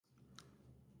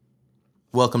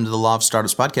Welcome to the Law of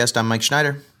Startups podcast. I'm Mike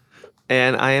Schneider.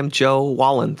 And I am Joe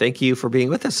Wallen. Thank you for being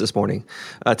with us this morning.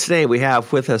 Today we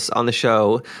have with us on the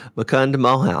show Mukund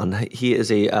Mohan. He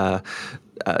is a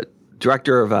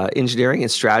director of engineering and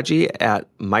strategy at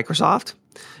Microsoft.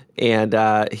 And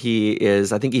I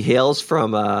think he hails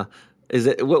from,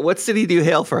 what city do you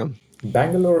hail from?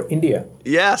 Bangalore, India.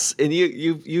 Yes, and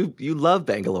you love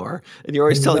Bangalore, and you're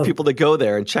always telling people to go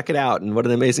there and check it out, and what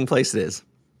an amazing place it is.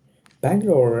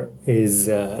 Bangalore is,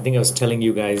 I think I was telling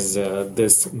you guys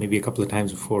this maybe a couple of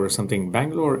times before or something.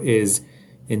 Bangalore is,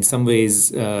 in some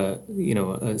ways, a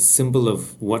symbol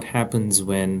of what happens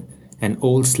when an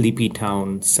old sleepy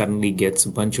town suddenly gets a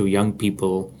bunch of young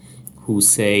people who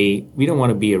say, we don't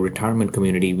want to be a retirement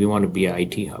community, we want to be an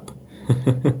IT hub.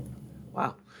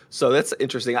 Wow. So that's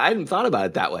interesting. I hadn't thought about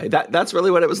it that way. That's really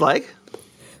what it was like?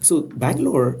 So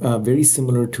Bangalore, very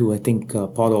similar to, I think,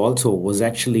 Palo Alto, was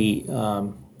actually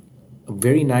a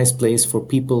very nice place for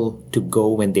people to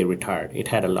go when they retired. It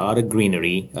had a lot of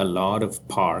greenery, a lot of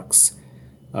parks,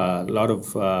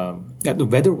 the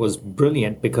weather was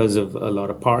brilliant because of a lot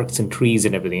of parks and trees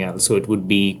and everything else. So it would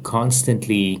be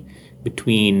constantly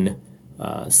between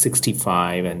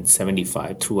 65 and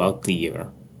 75 throughout the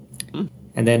year.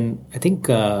 And then I think,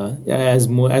 as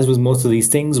was most of these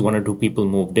things, one or two people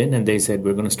moved in and they said,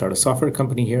 we're going to start a software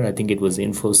company here. I think it was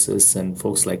Infosys and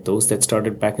folks like those that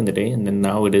started back in the day. And then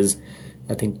now it is,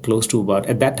 I think, close to about,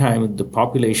 at that time, the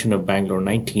population of Bangalore,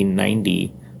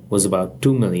 1990, was about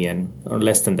 2 million, or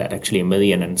less than that, actually 1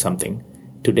 million and something.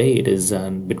 Today it is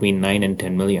between 9 and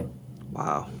 10 million.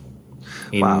 Wow.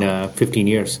 In 15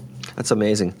 years. That's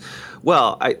amazing.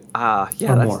 Well, that's more,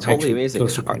 totally actually, amazing.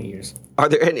 Close to 20 years. Are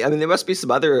there any? I mean, there must be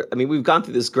some other. I mean, we've gone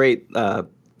through this great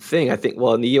thing. I think,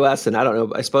 well, in the U.S. and I don't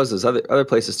know. I suppose there's other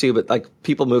places too. But like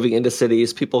people moving into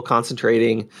cities, people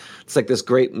concentrating. It's like this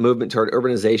great movement toward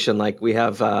urbanization. Like we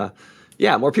have,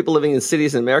 more people living in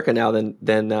cities in America now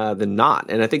than not.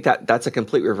 And I think that's a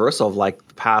complete reversal of like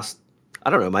the past.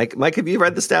 I don't know, Mike. Mike, have you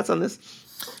read the stats on this?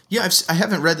 Yeah, I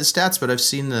haven't read the stats, but I've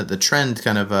seen the trend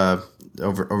kind of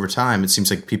over time. It seems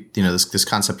like people, this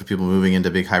concept of people moving into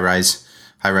big high rise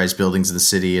buildings in the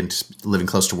city and just living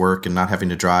close to work and not having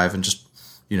to drive and just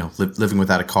living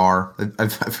without a car.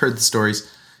 I've heard the stories.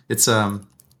 It's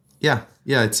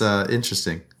it's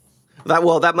interesting.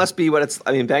 That must be what it's.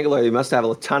 I mean, Bangalore, you must have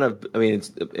a ton of.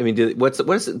 What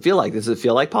does it feel like? Does it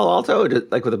feel like Palo Alto, or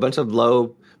like with a bunch of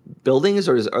low buildings,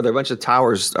 or are there a bunch of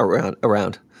towers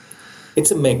around? It's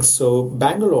a mix. So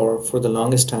Bangalore, for the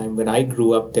longest time, when I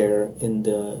grew up there in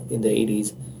the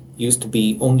 80s, used to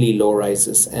be only low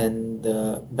rises, and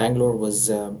Bangalore was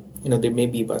there may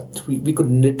be about 3. We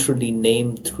could literally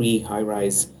name 3 high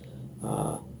rise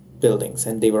buildings,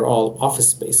 and they were all office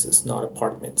spaces, not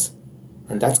apartments.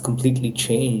 And that's completely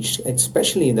changed,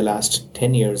 especially in the last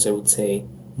 10 years, I would say,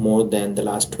 more than the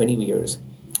last 20 years,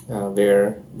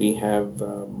 where we have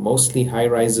mostly high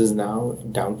rises now.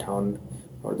 Downtown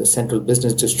or the central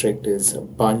business district is a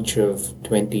bunch of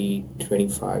 20,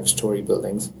 25-story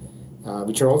buildings,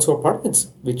 which are also apartments,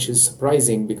 which is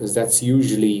surprising because that's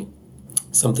usually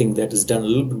something that is done a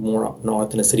little bit more up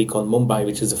north in a city called Mumbai,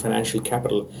 which is a financial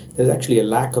capital. There's actually a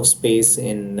lack of space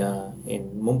in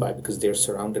Mumbai because they're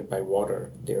surrounded by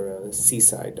water. They're a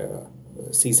seaside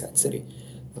city,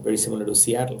 very similar to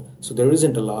Seattle. So there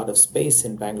isn't a lot of space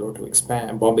in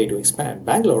Bombay to expand.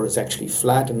 Bangalore is actually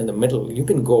flat and in the middle. You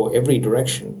can go every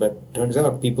direction, but turns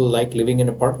out people like living in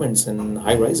apartments and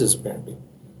high rises apparently.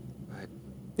 Right.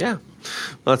 Yeah.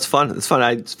 Well, it's fun. It's fun.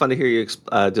 It's fun to hear you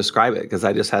describe it because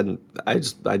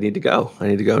I need to go. I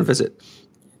need to go and visit.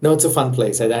 No, it's a fun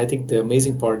place. I think the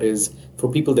amazing part is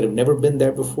for people that have never been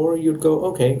there before, you'd go,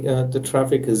 okay, the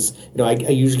traffic is, I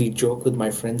usually joke with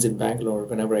my friends in Bangalore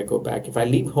whenever I go back. If I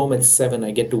leave home at 7, I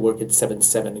get to work at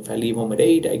 7:7. If I leave home at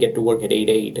 8, I get to work at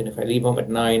 8:8. And if I leave home at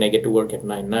 9, I get to work at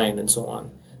 9:9 and so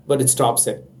on. But it stops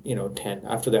at, 10.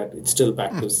 After that, it's still back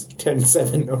to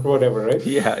 10:7 or whatever, right?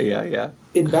 Yeah.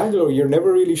 In Bangalore, you're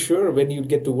never really sure when you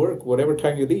get to work, whatever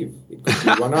time you leave. It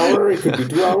could be 1 hour, it could be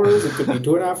 2 hours, it could be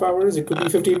 2.5 hours, it could be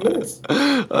 15 minutes.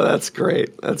 Oh, that's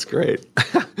great. That's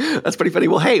pretty funny.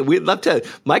 Well, hey,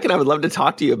 Mike and I would love to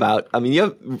talk to you about, you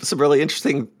have some really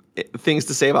interesting things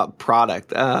to say about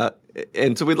product.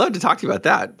 And so we'd love to talk to you about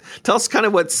that. Tell us kind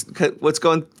of what's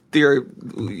going through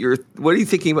your what are you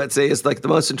thinking about, say, is like the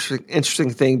most interesting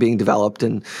thing being developed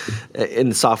in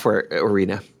the software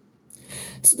arena?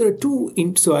 So there are two.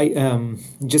 So I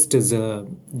just as a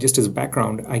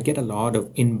background, I get a lot of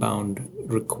inbound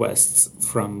requests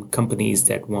from companies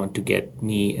that want to get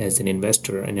me as an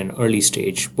investor in an early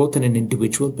stage, both on an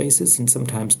individual basis and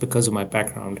sometimes because of my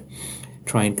background,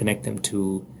 try and connect them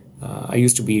to I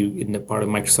used to be in a part of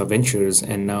Microsoft Ventures,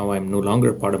 and now I'm no longer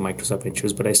a part of Microsoft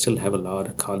Ventures, but I still have a lot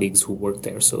of colleagues who work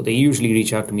there. So they usually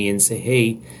reach out to me and say,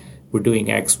 hey, we're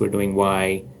doing X, we're doing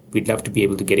Y. We'd love to be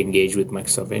able to get engaged with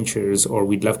Microsoft Ventures, or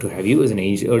we'd love to have you as an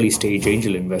early stage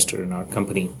angel investor in our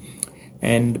company.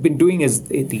 And I've been doing as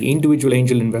the individual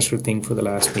angel investor thing for the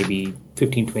last maybe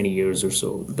 15, 20 years or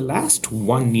so. The last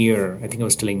 1 year, I think I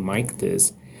was telling Mike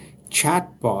this,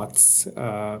 chatbots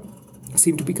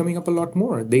seem to be coming up a lot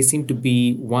more. They seem to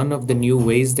be one of the new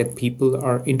ways that people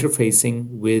are interfacing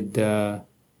with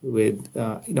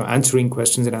answering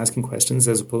questions and asking questions,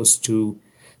 as opposed to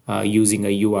using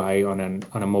a UI on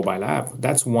a mobile app.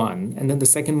 That's one. And then the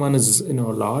second one is, a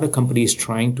lot of companies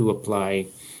trying to apply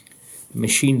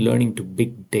machine learning to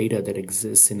big data that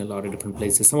exists in a lot of different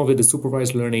places. Some of it is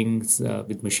supervised learning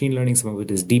with machine learning. Some of it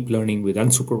is deep learning with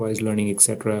unsupervised learning,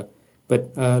 etc.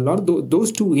 But a lot of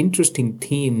those two interesting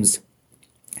themes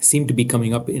seem to be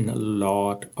coming up in a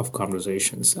lot of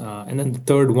conversations. And then the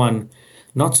third one,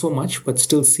 not so much, but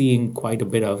still seeing quite a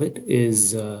bit of it,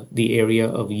 is the area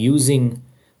of using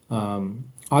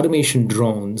automation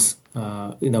drones,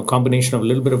 combination of a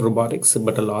little bit of robotics,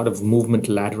 but a lot of movement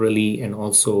laterally and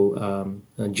also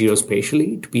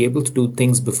geospatially, to be able to do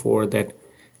things before that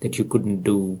you couldn't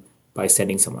do by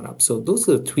setting someone up. So those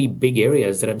are the three big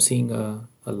areas that I'm seeing a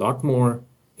lot more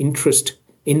interest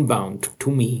inbound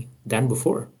to me than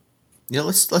before. Yeah,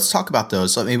 let's talk about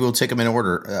those. So maybe we'll take them in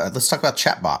order. Let's talk about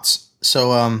chatbots.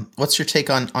 So what's your take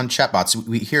on chatbots?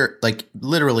 We hear, like,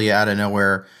 literally out of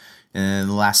nowhere in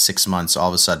the last 6 months, all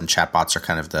of a sudden chatbots are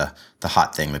kind of the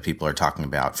hot thing that people are talking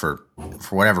about for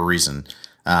whatever reason.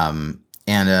 So, I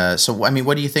mean,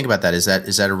 what do you think about that? Is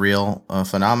that a real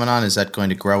phenomenon? Is that going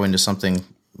to grow into something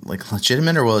like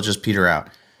legitimate, or will it just peter out?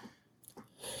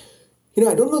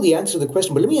 I don't know the answer to the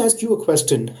question, but let me ask you a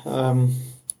question.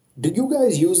 Do you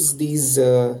guys use these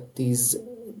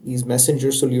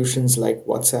messenger solutions like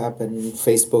WhatsApp and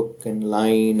Facebook and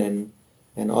Line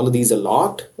and all of these a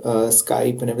lot,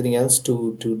 Skype and everything else,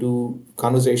 to do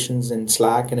conversations and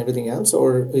Slack and everything else,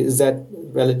 or is that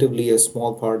relatively a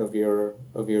small part of your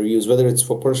use, whether it's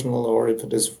for personal or if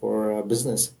it is for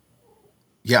business?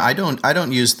 Yeah, I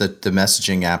don't use the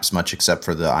messaging apps much, except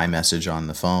for the iMessage on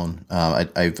the phone.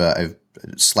 I've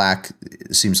Slack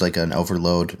seems like an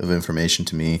overload of information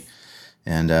to me,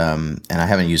 and I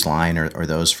haven't used Line or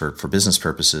those for business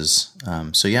purposes.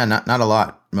 So yeah, not a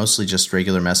lot. Mostly just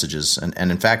regular messages,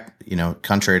 and in fact,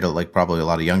 contrary to like probably a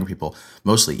lot of younger people,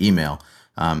 mostly email,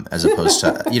 as opposed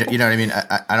to you know what I mean.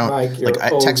 I don't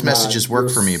Mike, text messages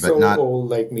work for me, but so not old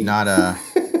like me.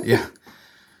 Yeah.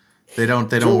 They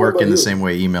don't Joe, work in the you? same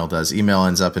way email does. Email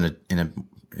ends up in a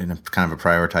kind of a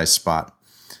prioritized spot.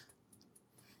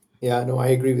 Yeah, no, I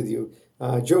agree with you.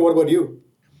 Joe, what about you?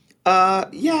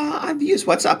 Yeah, I've used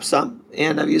WhatsApp some,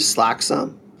 and I've used Slack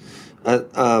some,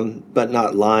 but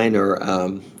not Line or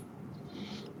I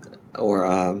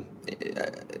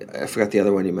forgot the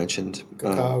other one you mentioned.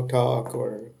 Kakao Talk,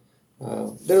 or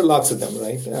there are lots of them,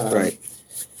 right? Right.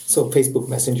 So Facebook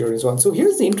Messenger and so on. So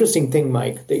here's the interesting thing,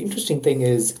 Mike. The interesting thing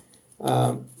is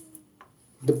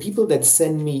the people that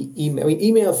send me email. I mean,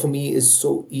 email for me is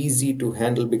so easy to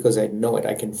handle because I know it.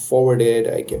 I can forward it,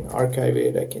 I can archive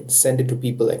it, I can send it to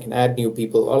people, I can add new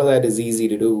people. All of that is easy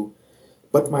to do.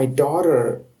 But my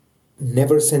daughter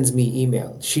never sends me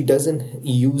email. She doesn't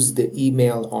use the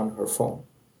email on her phone.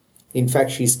 In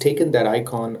fact, she's taken that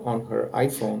icon on her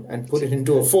iPhone and put it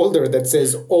into a folder that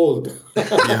says old.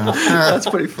 Yeah, That's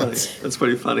pretty funny. That's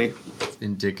pretty funny.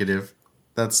 Indicative.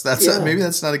 That's Yeah. maybe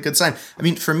that's not a good sign. I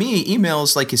mean, for me, email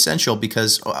is like essential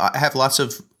because I have lots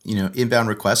of inbound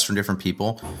requests from different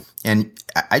people, and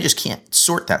I just can't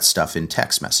sort that stuff in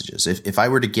text messages. If I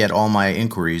were to get all my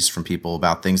inquiries from people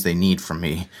about things they need from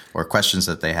me or questions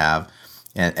that they have,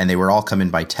 and they were all come in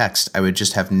by text, I would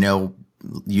just have no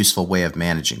useful way of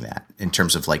managing that in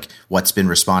terms of like what's been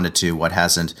responded to, what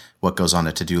hasn't, what goes on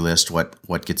a to-do list,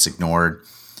 what gets ignored.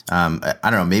 I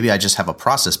don't know. Maybe I just have a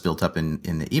process built up in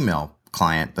the email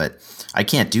client, but I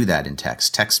can't do that in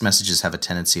text. Text messages have a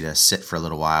tendency to sit for a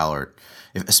little while, or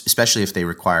especially if they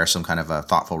require some kind of a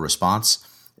thoughtful response.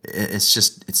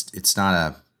 It's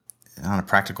not a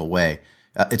practical way.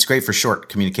 It's great for short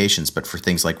communications, but for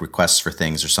things like requests for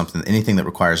things or something, anything that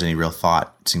requires any real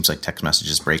thought, it seems like text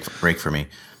messages break for me.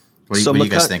 What do you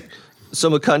guys think? So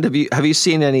Mukund, have you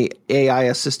seen any AI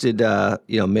assisted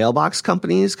mailbox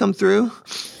companies come through?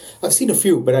 I've seen a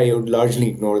few, but I would largely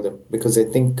ignore them because I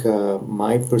think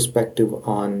my perspective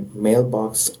on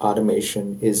mailbox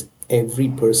automation is every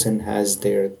person has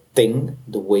their thing,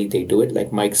 the way they do it.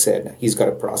 Like Mike said, he's got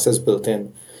a process built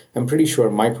in. I'm pretty sure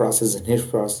my process and his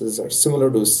process are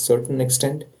similar to a certain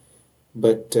extent,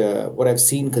 But what I've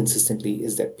seen consistently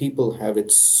is that people have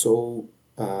it so,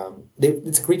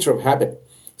 it's a creature of habit.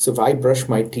 So if I brush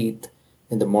my teeth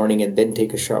in the morning and then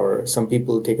take a shower, some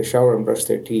people take a shower and brush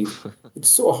their teeth. It's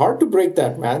so hard to break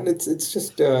that, man. It's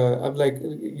just I'm like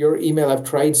your email. I've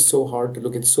tried so hard to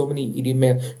look at so many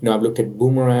email. I've looked at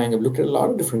Boomerang. I've looked at a lot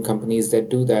of different companies that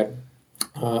do that.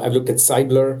 I've looked at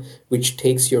Cybler, which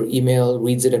takes your email,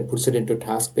 reads it, and puts it into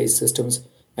task-based systems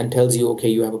and tells you, okay,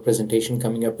 you have a presentation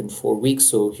coming up in 4 weeks.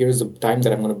 So here's the time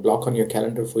that I'm going to block on your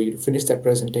calendar for you to finish that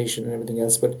presentation and everything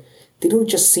else. But they don't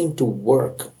just seem to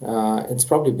work. It's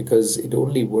probably because it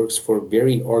only works for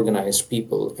very organized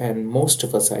people. And most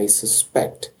of us, I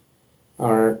suspect,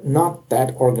 are not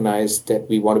that organized that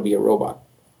we want to be a robot.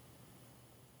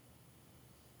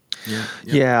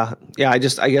 Yeah. It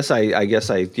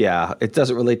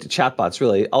doesn't relate to chatbots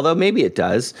really, although maybe it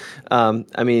does.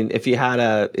 I mean, if you had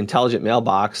a intelligent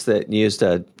mailbox that used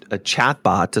a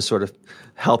chatbot to sort of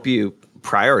help you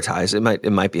prioritize,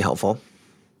 it might be helpful.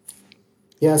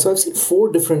 Yeah, so I've seen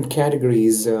four different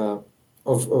categories of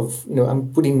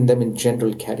I'm putting them in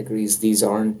general categories. These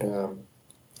aren't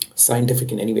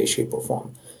scientific in any way, shape, or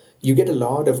form. You get a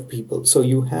lot of people. So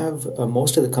you have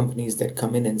most of the companies that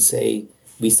come in and say,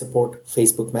 we support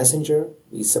Facebook Messenger,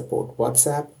 we support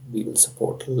WhatsApp, we will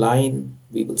support Line,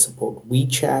 we will support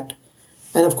WeChat.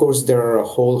 And of course, there are a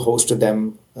whole host of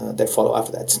them that follow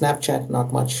after that. Snapchat,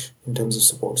 not much in terms of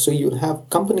support. So you'll have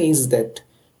companies that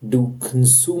do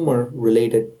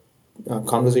consumer-related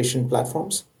conversation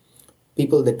platforms,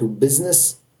 people that do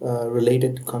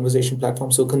business-related conversation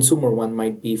platforms. So consumer one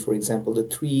might be, for example, the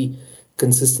three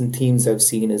consistent themes I've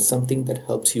seen is something that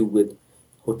helps you with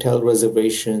hotel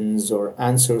reservations or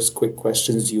answers quick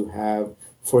questions you have.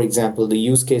 For example, the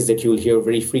use case that you'll hear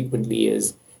very frequently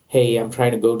is, hey, I'm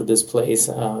trying to go to this place,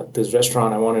 this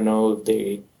restaurant. I want to know if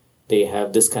they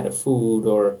have this kind of food,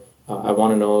 or I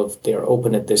want to know if they're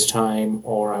open at this time,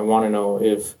 or I want to know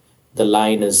if the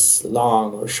line is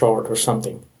long or short or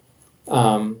something.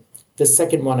 The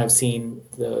second one I've seen,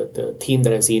 the theme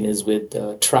that I've seen is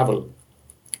with travel.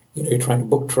 You're trying to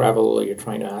book travel, or you're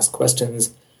trying to ask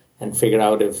questions and figure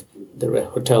out if the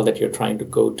hotel that you're trying to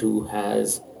go to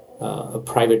has a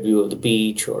private view of the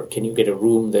beach, or can you get a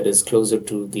room that is closer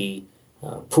to the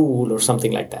pool or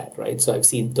something like that, right? So I've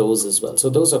seen those as well.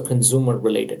 So those are consumer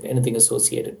related, anything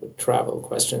associated with travel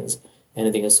questions,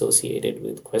 anything associated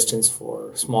with questions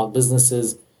for small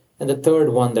businesses. And the third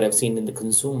one that I've seen in the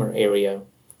consumer area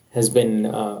has been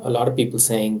a lot of people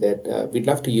saying that we'd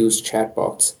love to use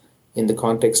chatbots in the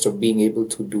context of being able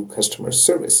to do customer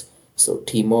service. So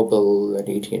T-Mobile and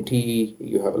AT&T,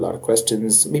 you have a lot of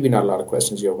questions, maybe not a lot of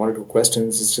questions, you have one or two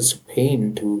questions. It's just a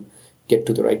pain to get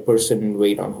to the right person and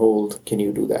wait on hold. Can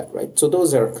you do that, right? So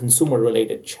those are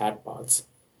consumer-related chatbots.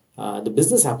 The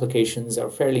business applications are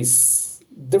fairly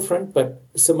different, but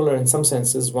similar in some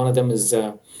senses. One of them is,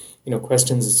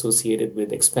 questions associated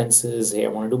with expenses. Hey, I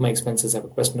want to do my expenses. I have a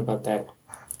question about that.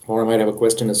 Or I might have a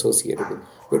question associated with,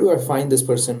 where do I find this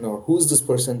person, or who's this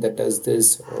person that does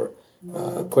this, or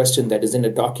a question that is in a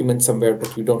document somewhere,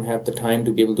 but you don't have the time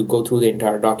to be able to go through the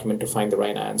entire document to find the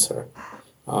right answer.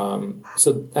 And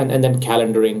then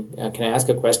calendaring. Can I ask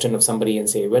a question of somebody and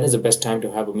say, when is the best time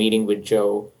to have a meeting with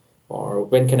Joe? Or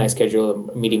when can I schedule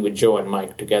a meeting with Joe and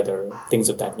Mike together? Things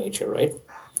of that nature, right?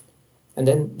 And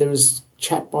then there's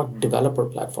chatbot developer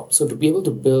platforms. So to be able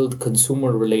to build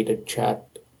consumer-related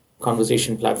chat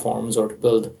conversation platforms, or to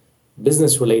build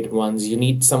business-related ones, you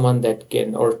need someone that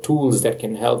can, or tools that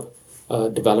can help a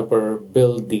developer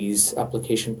build these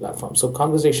application platforms. So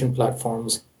conversation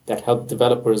platforms that help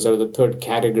developers are the third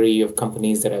category of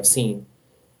companies that I've seen.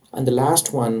 And the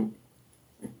last one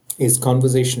is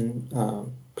conversation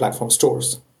platform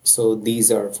stores. So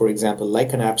these are, for example,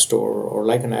 like an app store or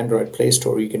like an Android Play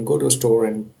Store. You can go to a store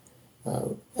and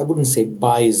I wouldn't say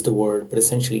buy is the word, but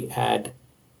essentially add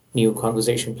new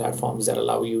conversation platforms that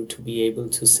allow you to be able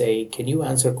to say, can you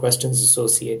answer questions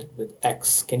associated with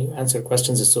X? Can you answer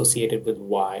questions associated with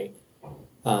Y?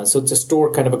 So it's a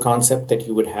store kind of a concept that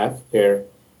you would have where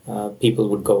people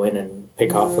would go in and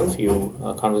pick off a few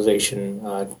conversation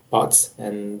bots,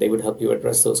 and they would help you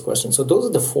address those questions. So those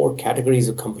are the four categories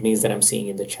of companies that I'm seeing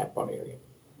in the chatbot area.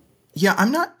 Yeah,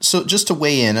 I'm not. So just to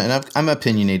weigh in, and I'm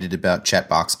opinionated about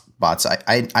bots.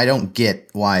 I don't get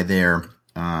why they're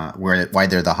why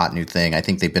they're the hot new thing. I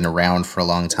think they've been around for a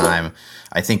long time.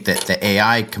 I think that the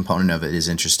AI component of it is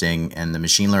interesting, and the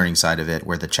machine learning side of it,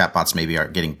 where the chatbots maybe are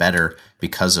getting better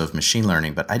because of machine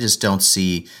learning. But I just don't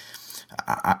see.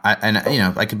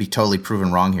 I could be totally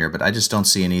proven wrong here, but I just don't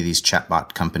see any of these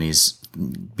chatbot companies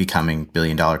becoming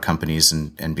billion-dollar companies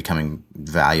and becoming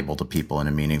valuable to people in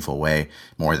a meaningful way,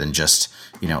 more than just,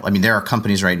 there are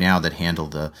companies right now that handle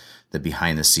the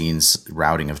behind-the-scenes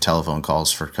routing of telephone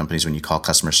calls for companies when you call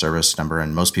customer service number,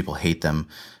 and most people hate them.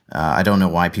 I don't know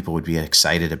why people would be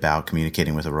excited about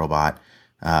communicating with a robot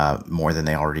more than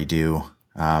they already do.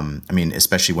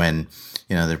 Especially when,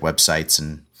 their websites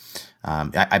and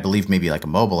I believe maybe like a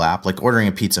mobile app, like ordering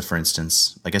a pizza, for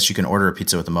instance. I guess you can order a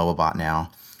pizza with a mobile bot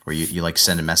now, where you like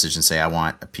send a message and say, I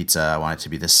want a pizza, I want it to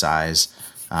be this size.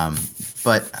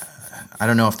 But I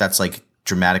don't know if that's like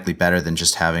dramatically better than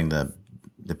just having the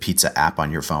pizza app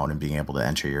on your phone and being able to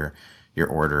enter your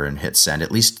order and hit send.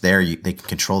 At least there they can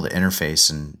control the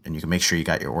interface and you can make sure you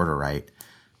got your order right.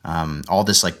 All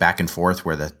this like back and forth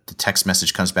where the text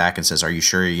message comes back and says, are you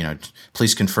sure,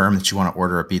 please confirm that you want to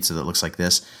order a pizza that looks like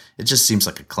this. It just seems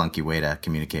like a clunky way to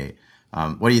communicate.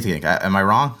 What do you think? Am I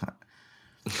wrong?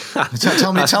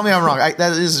 Tell me I'm wrong.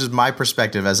 That is just my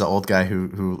perspective as an old guy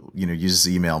who uses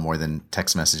email more than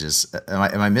text messages.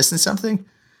 Am I missing something?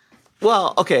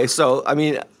 Well, okay. So,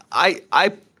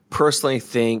 I personally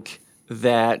think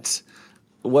that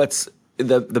what's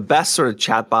the best sort of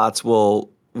chatbots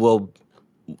will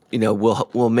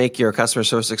make your customer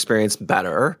service experience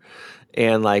better,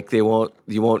 and like you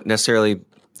won't necessarily.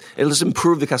 It'll just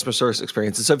improve the customer service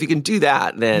experience. And so if you can do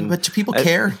that, then... But do people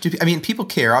care? People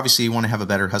care. Obviously, you want to have a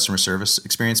better customer service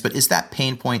experience, but is that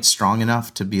pain point strong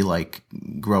enough to be like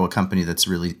grow a company that's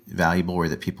really valuable or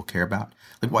that people care about?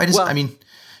 Like, why does... do you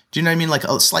know what I mean? Like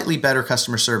a slightly better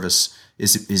customer service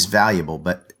is valuable,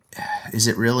 but is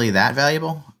it really that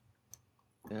valuable?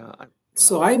 Yeah.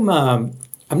 So I'm not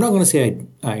going to say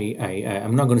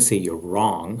I'm not going to say you're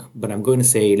wrong, but I'm going to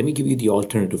say, let me give you the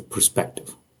alternative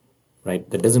perspective. Right.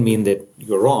 That doesn't mean that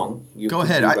you're wrong. Go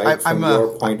ahead. From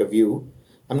your point of view,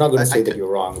 I'm not going to say that you're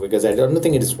wrong, because I don't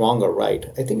think it is wrong or right.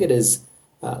 I think it is.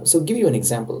 So give you an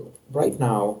example. Right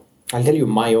now, I'll tell you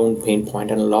my own pain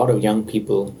point, and a lot of young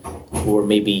people who are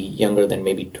maybe younger than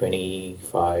maybe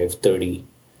 25, 30.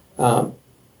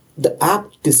 The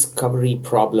app discovery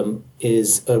problem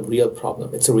is a real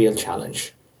problem. It's a real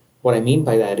challenge. What I mean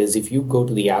by that is, if you go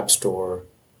to the App Store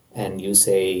and you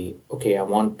say, okay,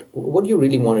 what do you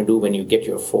really want to do when you get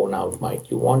your phone out, Mike?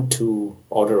 You want to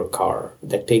order a car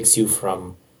that takes you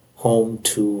from home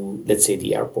to, let's say,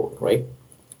 the airport, right?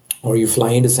 Or you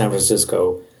fly into San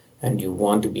Francisco and you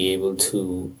want to be able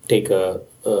to take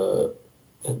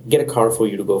get a car for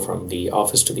you to go from the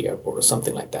office to the airport or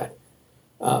something like that.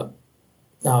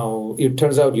 Now, it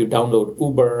turns out you download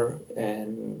Uber,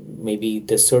 and maybe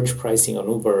the surge pricing on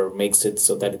Uber makes it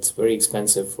so that it's very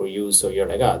expensive for you. So you're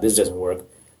like, this doesn't work.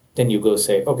 Then you go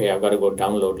say, okay, I've got to go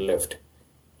download Lyft.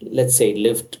 Let's say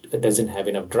Lyft doesn't have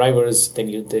enough drivers. Then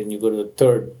you go to the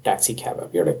third taxi cab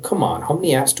app. You're like, come on, how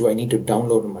many apps do I need to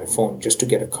download on my phone just to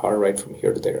get a car ride from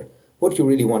here to there? What you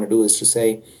really want to do is to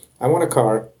say, I want a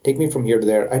car, take me from here to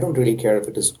there. I don't really care if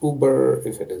it is Uber,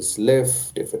 if it is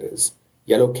Lyft, if it is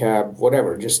Yellow Cab,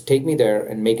 whatever. Just take me there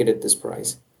and make it at this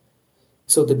price.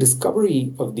 So the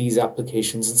discovery of these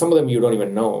applications, and some of them you don't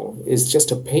even know, is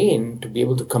just a pain to be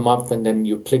able to come up, and then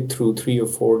you click through 3 or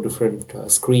 4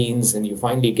 different screens, and you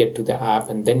finally get to the app,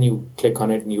 and then you click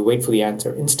on it and you wait for the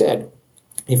answer. Instead,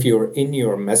 if you're in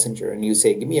your messenger and you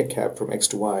say, give me a cab from X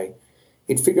to Y,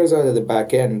 it figures out at the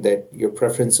back end that your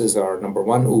preferences are number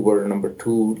 1, Uber, number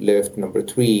 2, Lyft, number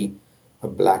 3, a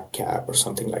black cab or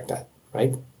something like that,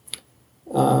 right?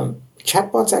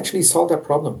 Chatbots actually solve that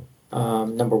problem,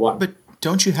 number 1. But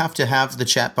don't you have to have the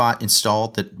chatbot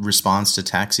installed that responds to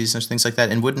taxis and things like that?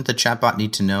 And wouldn't the chatbot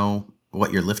need to know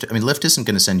what your Lyft... Lyft isn't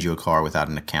going to send you a car without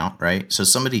an account, right? So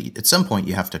somebody, at some point,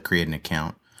 you have to create an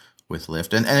account with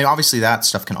Lyft. And obviously that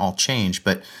stuff can all change.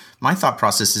 But my thought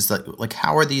process is that, like,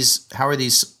 how are these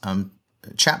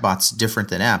chatbots different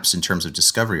than apps in terms of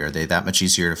discovery? Are they that much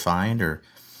easier to find? Or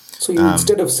so you,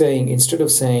 instead of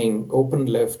saying open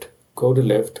Lyft, go to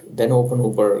Lyft, then open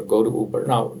Uber, go to Uber.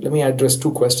 Now, let me address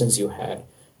 2 questions you had.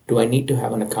 Do I need to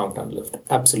have an account on Lyft?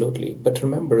 Absolutely. But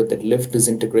remember that Lyft is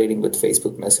integrating with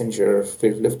Facebook Messenger.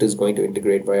 Lyft is going to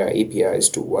integrate via APIs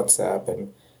to WhatsApp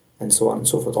and so on and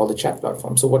so forth, all the chat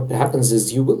platforms. So what happens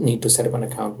is you will need to set up an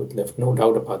account with Lyft, no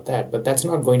doubt about that. But that's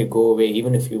not going to go away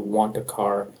even if you want a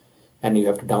car and you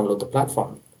have to download the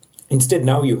platform. Instead,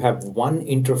 now you have one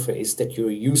interface that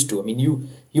you're used to.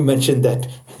 You mentioned that,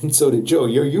 and so did Joe.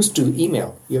 You're used to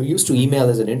email. You're used to email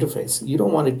as an interface. You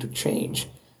don't want it to change.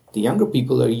 The younger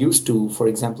people are used to, for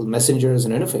example, Messenger as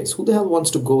an interface. Who the hell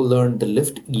wants to go learn the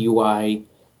Lyft UI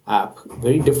app?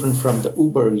 Very different from the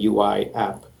Uber UI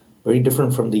app. Very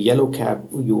different from the Yellow Cab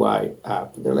UI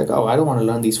app. They're like, I don't want to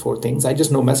learn these 4 things. I just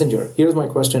know Messenger. Here's my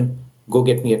question. Go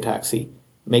get me a taxi.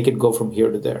 make it go from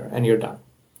here to there, and you're done.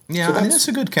 Yeah, So I mean, that's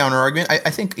a good counter argument. I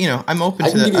think, I'm open I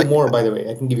to can that. give you more, by the way.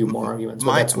 I can give you more arguments,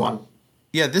 but that's one.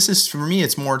 Yeah, this is, for me,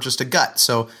 it's more just a gut.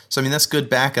 So I mean, that's good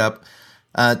backup.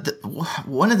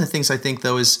 One of the things I think,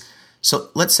 though, is, so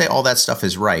let's say all that stuff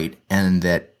is right and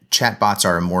that chatbots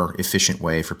are a more efficient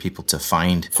way for people to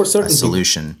find a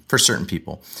solution for certain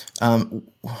people.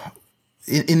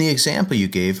 In the example you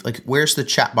gave, like, where's the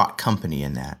chatbot company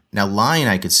in that? Now, Line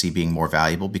I could see being more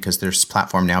valuable because their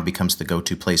platform now becomes the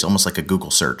go-to place, almost like a Google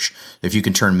search. If you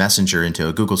can turn Messenger into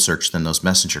a Google search, then those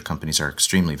Messenger companies are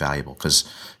extremely valuable because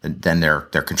then they're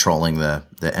controlling the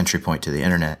entry point to the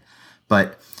internet.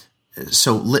 But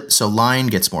so Line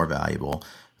gets more valuable.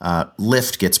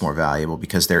 Lyft gets more valuable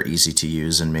because they're easy to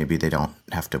use and maybe they don't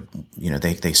have to,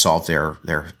 they solve their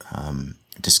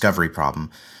discovery problem.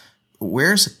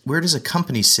 Where does a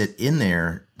company sit in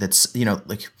there that's,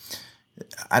 like,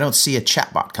 I don't see a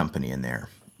chatbot company in there.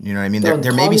 You know what I mean?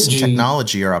 There may be some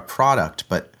technology or a product,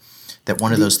 but that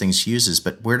one of those things uses.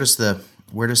 But where does the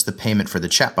payment for the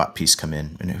chatbot piece come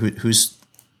in? And who's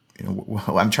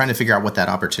I'm trying to figure out what that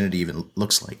opportunity even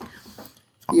looks like.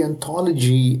 The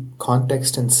ontology,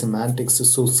 context, and semantics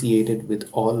associated with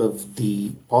all of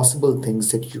the possible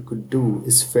things that you could do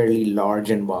is fairly large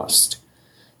and vast.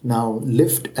 Now,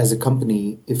 Lyft as a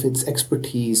company, if its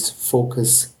expertise,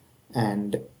 focus,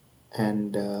 and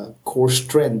core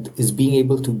strength is being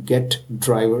able to get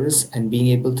drivers and being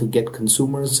able to get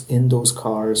consumers in those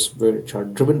cars which are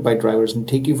driven by drivers and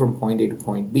take you from point A to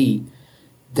point B,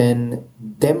 then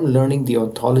them learning the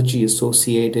ontology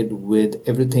associated with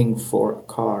everything for a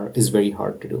car is very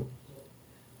hard to do.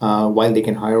 While they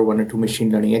can hire one or two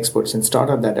machine learning experts and start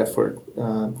up that effort,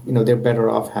 they're better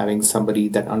off having somebody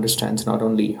that understands not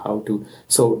only how to.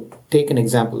 So take an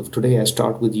example of today. I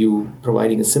start with you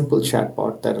providing a simple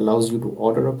chatbot that allows you to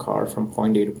order a car from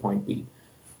point A to point B.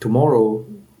 Tomorrow,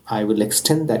 I will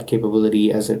extend that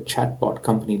capability as a chatbot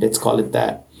company, let's call it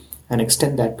that, and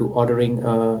extend that to ordering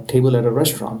a table at a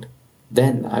restaurant.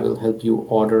 Then I will help you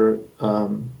order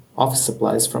office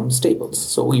supplies from Staples.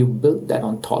 So you build that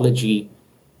ontology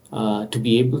to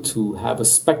be able to have a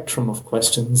spectrum of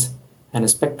questions and a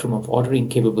spectrum of ordering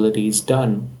capabilities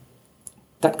done.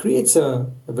 That creates a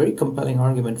very compelling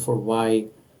argument for why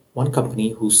one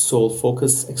company whose sole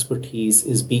focus expertise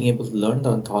is being able to learn the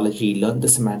ontology, learn the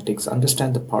semantics,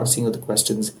 understand the parsing of the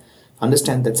questions,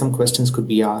 understand that some questions could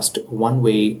be asked one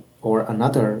way or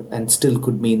another and still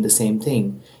could mean the same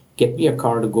thing. Get me a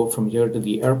car to go from here to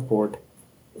the airport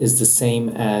is the same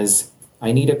as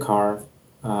I need a car.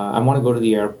 I want to go to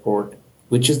the airport.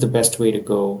 Which is the best way to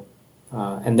go?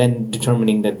 And then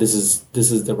determining that this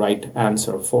is the right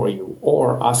answer for you,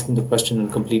 or asking the question in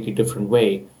a completely different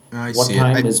way. What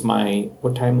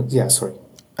time? Yeah, sorry.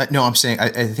 No, I'm saying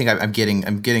I think I'm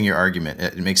getting your argument.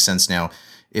 It makes sense now.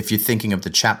 If you're thinking of the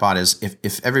chatbot as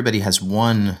if everybody has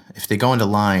one, if they go into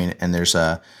Line and there's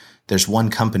one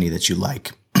company that you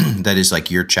like that is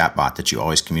like your chatbot that you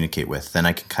always communicate with, then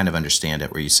I can kind of understand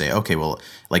it where you say, okay, well,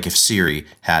 like if Siri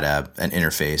had an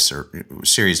interface, or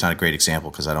Siri is not a great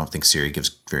example because I don't think Siri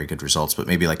gives very good results, but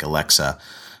maybe like Alexa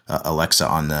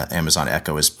on the Amazon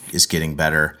Echo is getting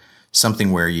better.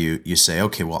 Something where you say,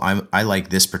 okay, well, I like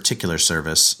this particular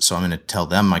service, so I'm going to tell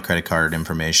them my credit card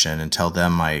information and tell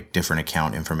them my different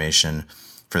account information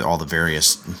for all the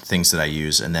various things that I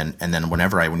use, and then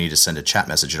whenever I need to send a chat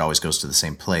message, it always goes to the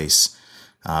same place.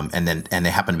 And they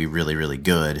happen to be really, really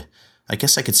good. I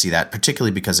guess I could see that,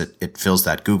 particularly because it fills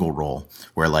that Google role,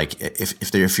 where like if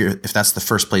that's the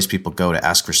first place people go to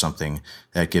ask for something,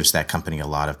 that gives that company a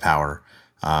lot of power.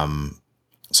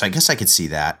 So I guess I could see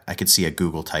that. I could see a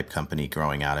Google type company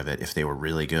growing out of it if they were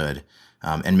really good.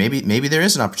 And maybe there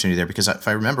is an opportunity there, because if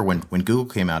I remember when Google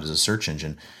came out as a search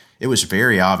engine, it was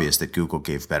very obvious that Google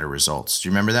gave better results. Do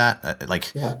you remember that?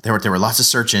 There were lots of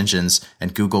search engines,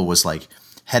 and Google was like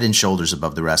head and shoulders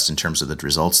above the rest in terms of the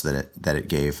results that it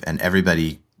gave, and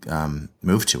everybody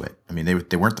moved to it. I mean,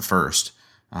 they weren't the first.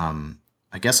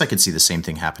 I guess I could see the same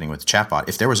thing happening with the chatbot.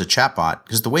 If there was a chatbot,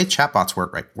 because the way chatbots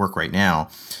work right now,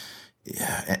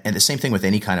 and the same thing with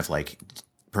any kind of like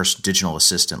digital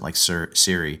assistant like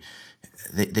Siri,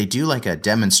 they do like a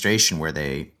demonstration where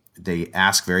they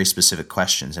ask very specific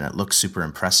questions, and it looks super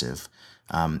impressive.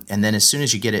 And then as soon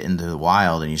as you get it into the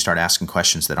wild and you start asking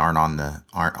questions that aren't on the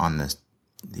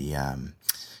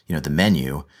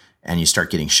menu, and you start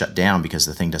getting shut down because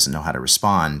the thing doesn't know how to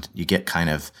respond, you get kind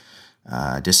of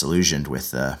disillusioned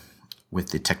with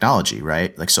the technology,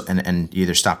 right? Like, so, and you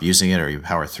either stop using it or you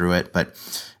power through it. But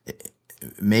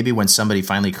maybe when somebody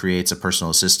finally creates a personal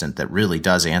assistant that really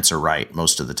does answer right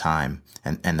most of the time,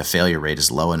 and the failure rate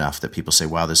is low enough that people say,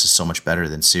 wow, this is so much better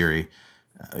than Siri,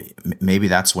 maybe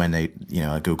that's when a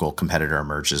Google competitor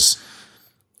emerges.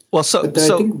 Well, But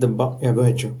I think yeah, go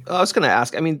ahead, Joe. I was going to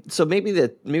ask. I mean, so maybe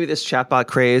this chatbot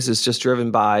craze is just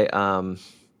driven by.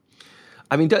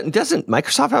 I mean, doesn't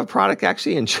Microsoft have a product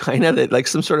actually in China that like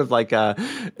some sort of like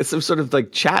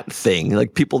chat thing?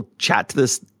 Like people chat to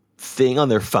this thing on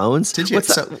their phones. Did you?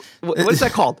 What's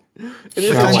that called?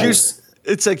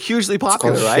 It's like hugely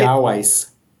popular, it's called right? Xiaowais.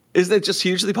 Isn't it just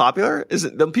hugely popular?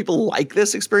 Don't people like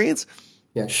this experience?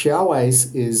 Yeah,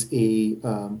 Xiaowais is a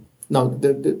now.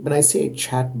 When I say a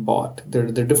chat bot, there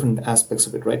are different aspects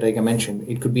of it, right? Like I mentioned,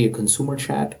 it could be a consumer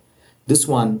chat. This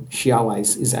one,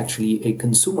 Xiaowais, is actually a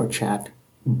consumer chat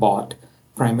bot,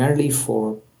 primarily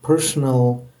for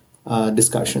personal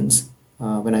discussions.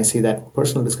 When I say that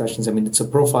personal discussions, I mean it's a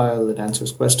profile that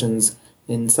answers questions.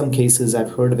 In some cases,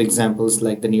 I've heard of examples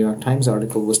like the New York Times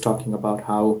article was talking about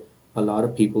how a lot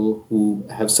of people who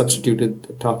have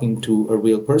substituted talking to a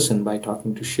real person by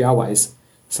talking to Xiaowais,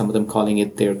 some of them calling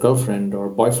it their girlfriend or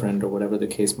boyfriend or whatever the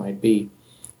case might be.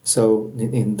 So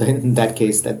in that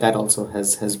case, that also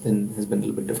has been a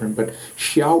little bit different. But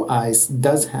Xiaowais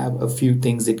does have a few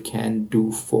things it can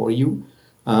do for you.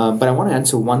 But I want to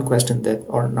answer one question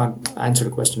or not answer the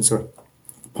question, sorry,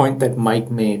 point that Mike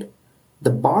made.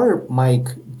 The bar, Mike,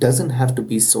 doesn't have to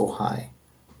be so high.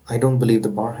 I don't believe the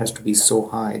bar has to be so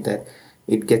high that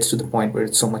it gets to the point where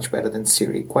it's so much better than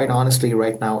Siri. Quite honestly,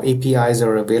 right now, APIs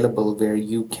are available where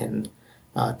you can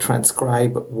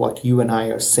transcribe what you and I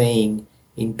are saying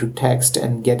into text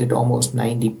and get it almost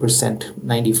 90%,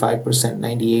 95%,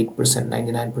 98%,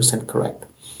 99% correct.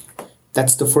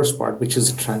 That's the first part, which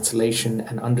is translation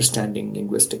and understanding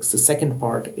linguistics. The second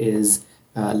part is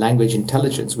language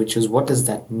intelligence, which is what does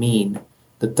that mean?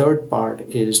 The third part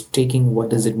is taking what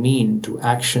does it mean to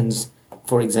actions.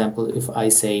 For example, if I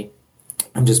say,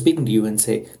 I'm just speaking to you and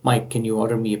say, Mike, can you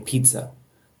order me a pizza?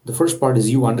 The first part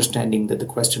is you understanding that the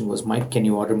question was, Mike, can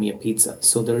you order me a pizza?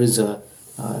 So there is a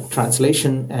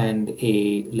translation and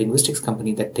a linguistics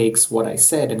company that takes what I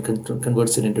said and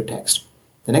converts it into text.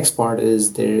 The next part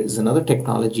is there is another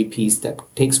technology piece that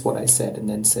takes what I said and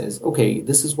then says, okay,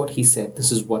 this is what he said.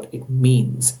 This is what it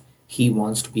means. He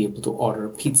wants to be able to order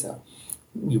pizza.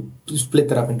 You split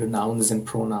that up into nouns and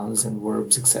pronouns and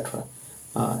verbs, etc.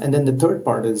 And then the third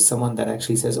part is someone that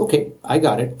actually says, okay, I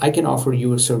got it. I can offer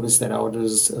you a service that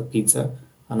orders a pizza.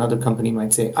 Another company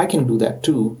might say, I can do that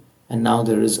too. And now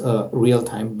there is a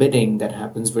real-time bidding that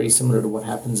happens very similar to what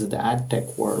happens in the ad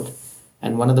tech world.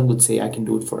 And one of them would say, I can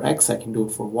do it for X, I can do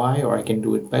it for Y, or I can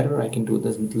do it better, I can do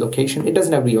this location. It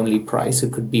doesn't have to be only price,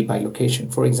 it could be by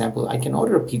location. For example, I can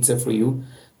order a pizza for you,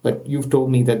 but you've told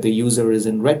me that the user is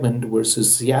in Redmond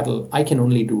versus Seattle. I can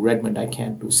only do Redmond, I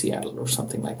can't do Seattle or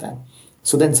something like that.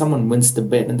 So then someone wins the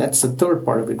bid, and that's the third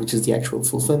part of it, which is the actual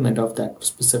fulfillment of that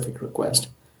specific request.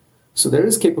 So there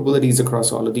is capabilities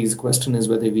across all of these. The question is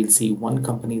whether we'll see one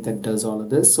company that does all of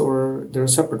this or there are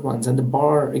separate ones. And the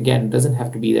bar, again, doesn't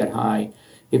have to be that high.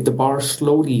 If the bar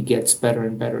slowly gets better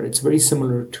and better, it's very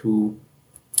similar to,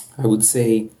 I would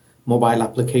say, mobile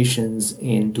applications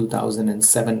in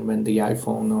 2007 when the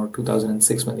iPhone, or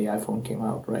 2006 when the iPhone came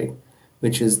out, right?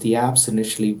 Which is the apps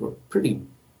initially were pretty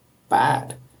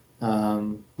bad.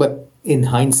 But in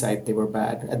hindsight, they were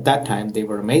bad. At that time, they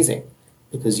were amazing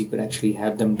because you could actually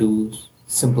have them do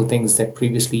simple things that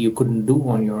previously you couldn't do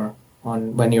when you're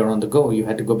on the go. You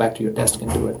had to go back to your desk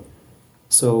and do it.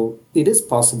 So it is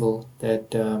possible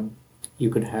that you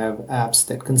could have apps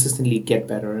that consistently get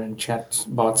better and chat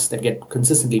bots that get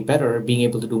consistently better, being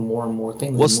able to do more and more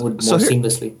things more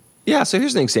seamlessly. Yeah, so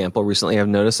here's an example. Recently, I've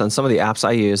noticed on some of the apps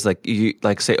I use,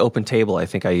 like say Open Table, I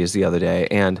think I used the other day,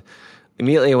 and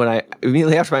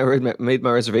immediately after I made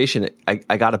my reservation,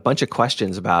 I got a bunch of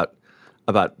questions about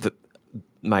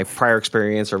my prior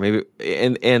experience, or maybe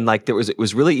and like it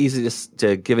was really easy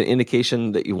to give an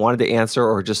indication that you wanted to answer,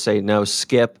 or just say no,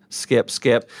 skip.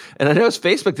 And I noticed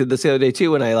Facebook did this the other day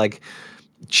too. When I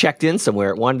checked in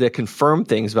somewhere, it wanted to confirm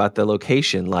things about the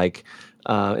location, it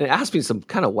asked me some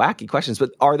kind of wacky questions.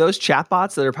 But are those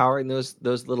chatbots that are powering those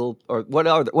little, or what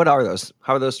are those?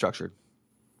 How are those structured?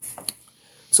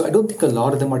 So I don't think a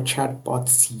lot of them are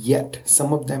chatbots yet.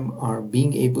 Some of them are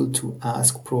being able to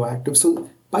ask proactive. So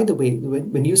by the way,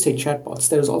 when you say chatbots,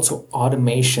 there's also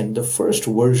automation. The first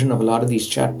version of a lot of these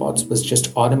chatbots was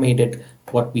just automated,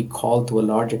 what we call to a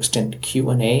large extent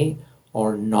Q&A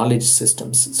or knowledge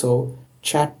systems. So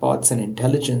chatbots and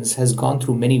intelligence has gone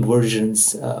through many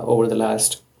versions over the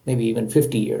last maybe even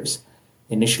 50 years.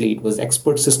 Initially, it was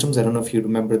expert systems. I don't know if you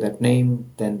remember that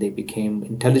name. Then they became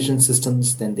intelligence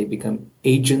systems. Then they become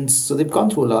agents. So they've gone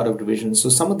through a lot of divisions. So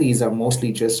some of these are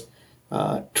mostly just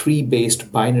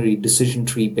tree-based, binary decision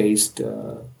tree-based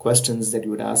questions that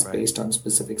you would ask based on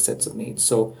specific sets of needs.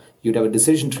 So you'd have a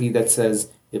decision tree that says,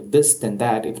 if this, then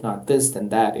that, if not this, then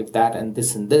that, if that and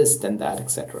this, then that,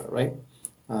 etc. Right?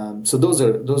 So those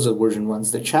are version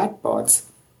ones. The chatbots,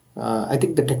 I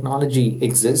think the technology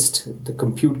exists. The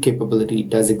compute capability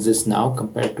does exist now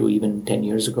compared to even 10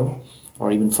 years ago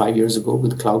or even 5 years ago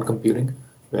with cloud computing,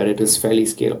 where it is fairly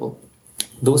scalable.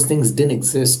 Those things didn't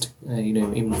exist,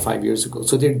 even 5 years ago.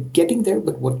 So they're getting there,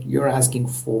 but what you're asking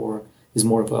for is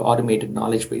more of an automated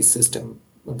knowledge-based system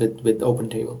with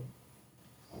OpenTable.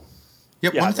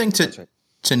 Yep. Yeah, one thing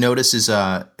to notice is,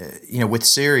 with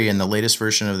Siri and the latest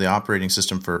version of the operating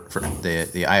system for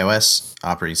the iOS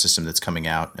operating system that's coming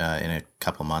out in a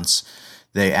couple of months,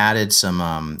 they added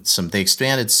they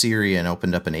expanded Siri and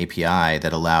opened up an API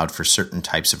that allowed for certain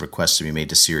types of requests to be made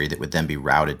to Siri that would then be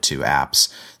routed to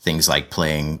apps. Things like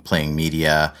playing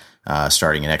media,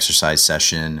 starting an exercise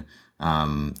session,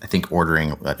 I think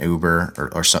ordering an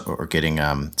Uber or getting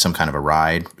some kind of a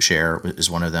ride share is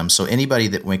one of them. So anybody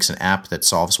that makes an app that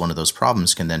solves one of those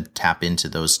problems can then tap into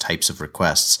those types of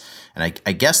requests. And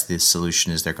I guess the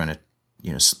solution is they're going to,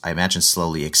 I imagine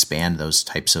slowly expand those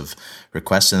types of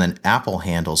requests. And then Apple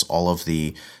handles all of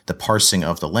the parsing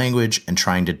of the language and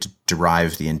trying to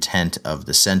derive the intent of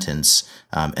the sentence.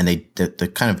 And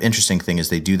the kind of interesting thing is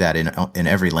they do that in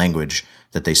every language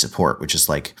that they support, which is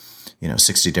like,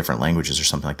 60 different languages or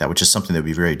something like that, which is something that would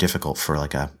be very difficult for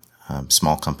like a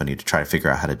small company to try to figure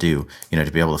out how to do,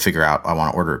 to be able to figure out, I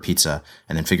want to order a pizza,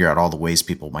 and then figure out all the ways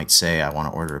people might say, I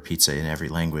want to order a pizza in every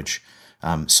language.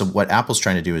 So what Apple's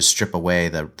trying to do is strip away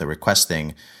the request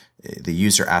thing. The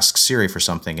user asks Siri for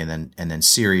something, and then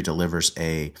Siri delivers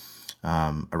a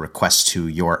request to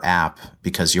your app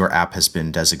because your app has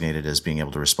been designated as being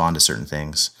able to respond to certain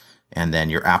things. And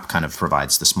then your app kind of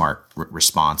provides the smart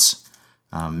response.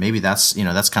 Maybe that's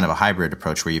kind of a hybrid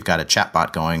approach where you've got a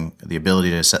chatbot going, the ability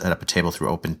to set up a table through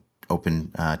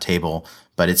open table,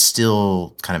 but it's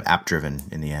still kind of app driven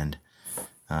in the end.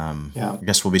 I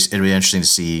guess it'll be interesting to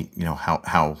see,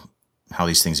 how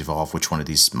these things evolve, which one of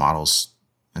these models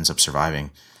ends up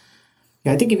surviving.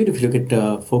 Yeah, I think even if you look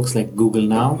at folks like Google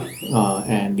now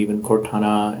and even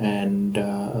Cortana and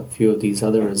a few of these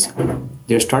others,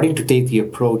 they're starting to take the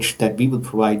approach that we will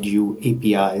provide you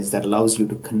APIs that allows you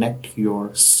to connect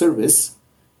your service,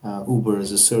 Uber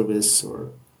as a service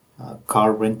or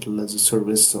car rental as a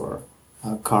service or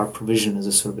car provision as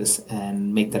a service,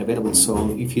 and make that available.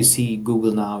 So if you see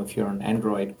Google now, if you're on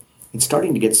Android, it's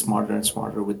starting to get smarter and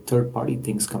smarter with third-party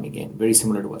things coming in, very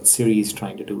similar to what Siri is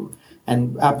trying to do.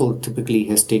 And Apple typically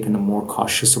has taken a more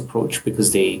cautious approach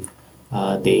because their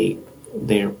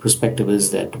perspective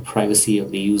is that the privacy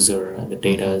of the user and the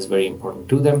data is very important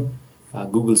to them.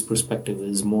 Google's perspective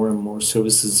is more and more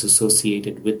services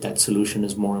associated with that solution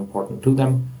is more important to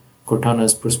them.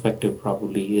 Cortana's perspective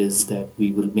probably is that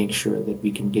we will make sure that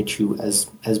we can get you as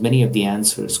many of the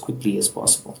answers quickly as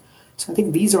possible. So I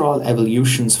think these are all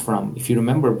evolutions from, if you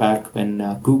remember back when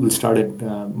Google started,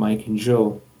 Mike and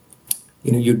Joe,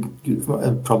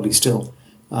 you probably still,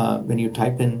 when you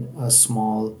type in a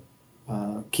small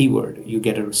keyword, you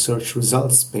get a search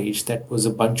results page that was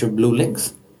a bunch of blue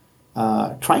links.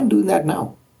 Try and do that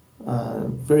now.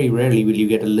 Very rarely will you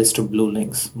get a list of blue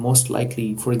links. Most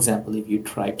likely, for example, if you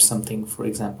type something, for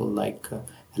example, like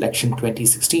election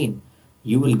 2016,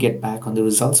 you will get back on the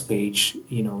results page,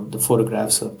 the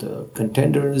photographs of the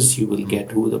contenders, you will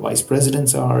get who the vice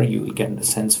presidents are, you will get a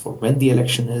sense for when the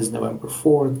election is, November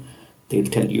 4th, they'll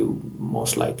tell you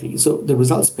most likely. So the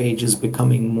results page is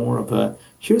becoming more of a,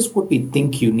 here's what we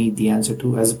think you need the answer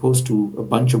to, as opposed to a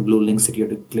bunch of blue links that you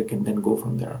have to click and then go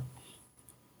from there.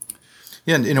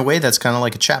 Yeah, in a way, that's kind of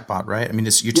like a chatbot, right? I mean,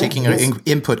 you're taking an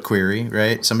input query,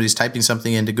 right? Somebody's typing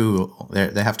something into Google.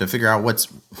 They have to figure out what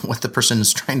the person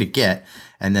is trying to get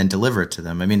and then deliver it to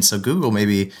them. I mean, so Google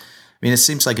it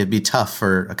seems like it'd be tough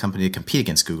for a company to compete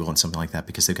against Google and something like that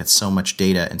because they've got so much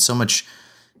data and so much,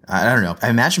 I don't know. I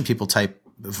imagine people type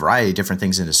a variety of different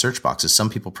things into search boxes.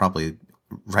 Some people probably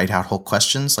write out whole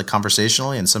questions like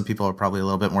conversationally, and some people are probably a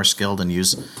little bit more skilled and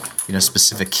use,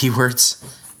 specific keywords.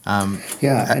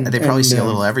 They probably see a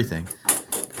little everything.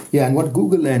 Yeah, and what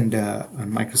Google and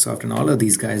Microsoft and all of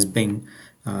these guys, Bing,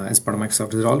 as part of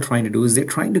Microsoft, is all trying to do is they're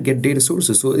trying to get data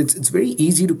sources. So it's very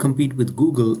easy to compete with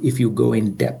Google if you go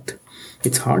in depth.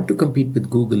 It's hard to compete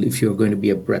with Google if you're going to be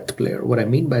a breadth player. What I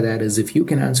mean by that is if you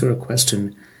can answer a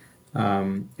question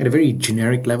at a very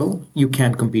generic level, you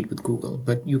can't compete with Google.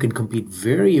 But you can compete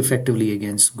very effectively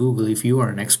against Google if you are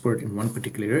an expert in one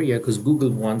particular area, because Google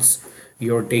wants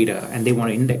your data and they want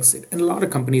to index it. And a lot of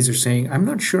companies are saying, I'm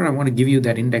not sure I want to give you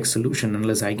that index solution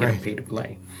unless I get a pay to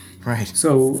play. Right.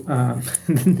 So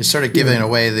you're sort of giving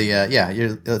away the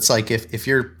it's like if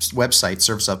your website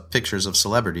serves up pictures of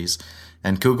celebrities,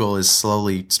 and Google is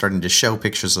slowly starting to show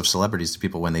pictures of celebrities to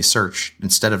people when they search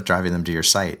instead of driving them to your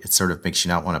site, it sort of makes you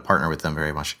not want to partner with them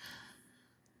very much.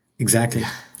 Exactly.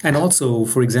 Yeah. And also,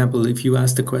 for example, if you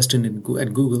ask the question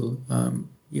at Google,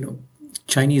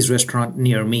 Chinese restaurant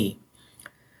near me,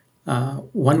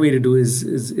 one way to do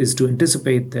is to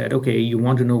anticipate that, okay, you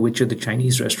want to know which of the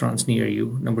Chinese restaurants near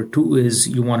you. Number two is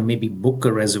you want to maybe book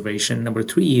a reservation. Number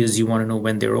three is you want to know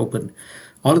when they're open.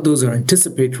 All of those are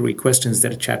anticipatory questions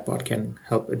that a chatbot can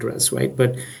help address, right?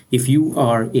 But if you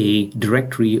are a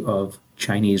directory of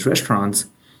Chinese restaurants,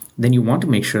 then you want to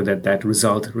make sure that that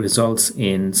results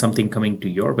in something coming to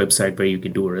your website where you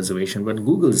can do a reservation. What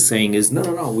Google is saying is,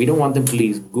 no, we don't want them to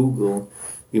leave Google.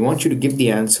 We want you to give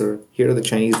the answer, here are the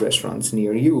Chinese restaurants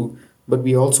near you, but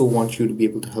we also want you to be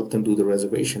able to help them do the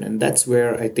reservation. And that's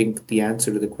where I think the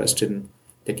answer to the question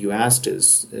that you asked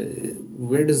is,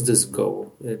 where does this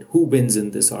go? Who wins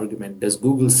in this argument? Does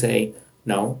Google say,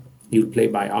 no, you'll play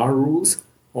by our rules?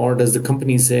 Or does the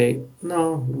company say,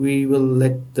 no, we'll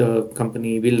let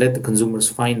the consumers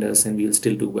find us and we'll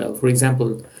still do well? For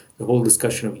example, the whole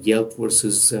discussion of Yelp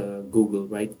versus Google,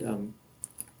 right?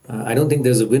 I don't think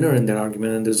there's a winner in that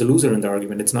argument and there's a loser in the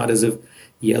argument. It's not as if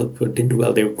Yelp didn't do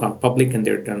well. They've gone public and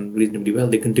they're done reasonably well.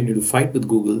 They continue to fight with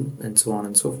Google and so on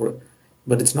and so forth.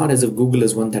 But it's not as if Google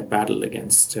has won that battle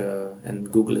against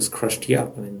and Google has crushed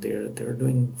Yelp. I mean, they're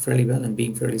doing fairly well and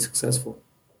being fairly successful.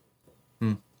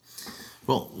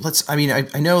 Well, I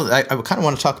know I kind of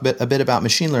want to talk a bit about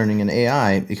machine learning and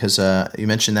AI because you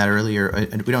mentioned that earlier.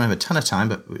 We don't have a ton of time,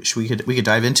 but we could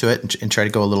dive into it and try to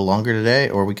go a little longer today,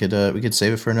 or we could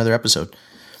save it for another episode.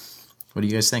 What do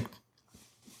you guys think?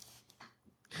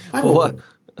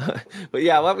 But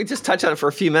yeah, why don't we just touch on it for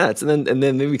a few minutes and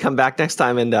then maybe come back next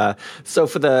time. And so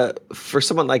for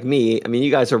someone like me, I mean,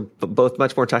 you guys are both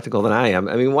much more technical than I am.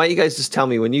 I mean, why don't you guys just tell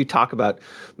me when you talk about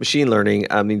machine learning?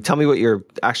 I mean, tell me what you're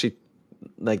actually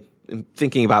like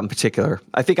thinking about in particular.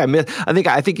 I think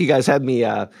you guys had me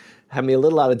a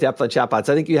little out of depth on chatbots.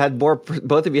 I think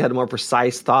both of you had a more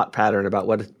precise thought pattern about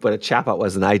what a chatbot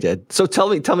was than I did. So tell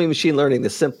me machine learning,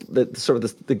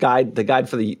 the guide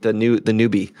for the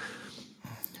newbie.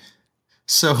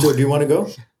 So do you want to go?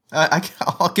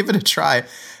 I'll give it a try.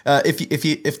 If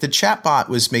the chatbot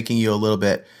was making you a little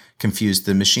bit confused,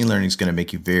 the machine learning is going to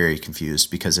make you very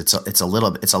confused because it's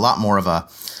a lot more of a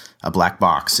black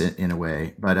box in a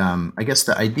way. But I guess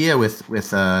the idea with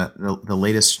the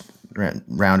latest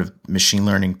round of machine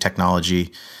learning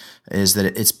technology is that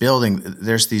it's building.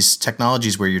 There's these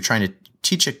technologies where you're trying to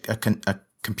teach a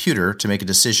computer to make a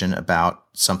decision about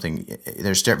something.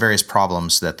 There's various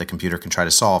problems that the computer can try to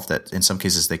solve that in some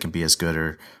cases they can be as good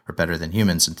or better than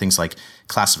humans, and things like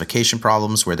classification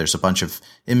problems where there's a bunch of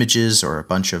images or a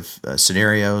bunch of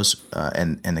scenarios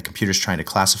and the computer's trying to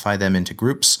classify them into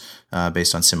groups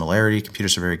based on similarity.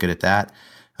 Computers are very good at that.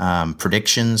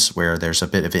 Predictions where there's a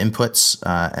bit of inputs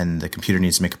and the computer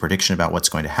needs to make a prediction about what's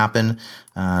going to happen.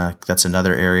 That's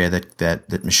another area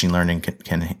that machine learning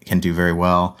can do very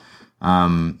well.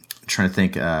 Trying to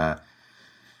think,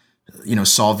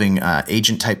 solving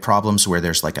agent type problems where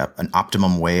there's like an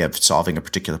optimum way of solving a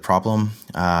particular problem.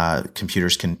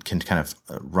 Computers can kind of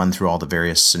run through all the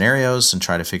various scenarios and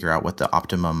try to figure out what the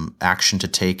optimum action to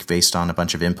take based on a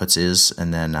bunch of inputs is,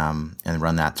 and then and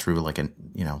run that through like a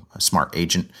smart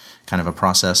agent kind of a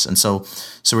process. And so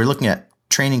we're looking at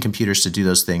training computers to do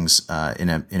those things in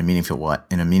a meaningful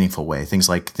way. Things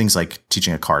like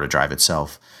teaching a car to drive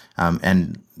itself.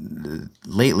 And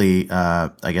lately,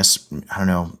 I guess, I don't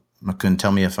know, Mukund,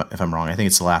 tell me if I'm wrong. I think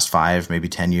it's the last 5, maybe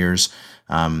 10 years,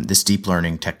 this deep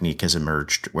learning technique has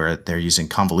emerged where they're using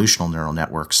convolutional neural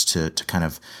networks to kind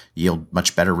of yield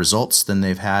much better results than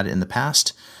they've had in the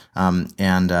past. And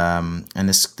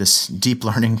this deep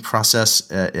learning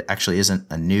process it actually isn't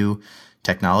a new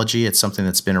technology. It's something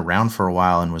that's been around for a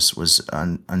while and was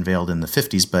unveiled in the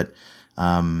 50s, but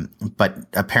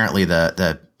apparently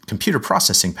the computer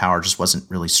processing power just wasn't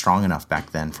really strong enough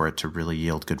back then for it to really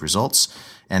yield good results.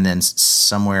 And then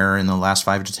somewhere in the last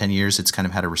 5 to 10 years, it's kind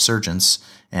of had a resurgence,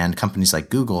 and companies like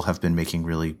Google have been making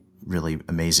really, really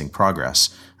amazing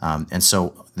progress. And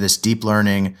so this deep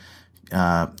learning,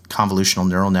 convolutional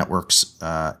neural networks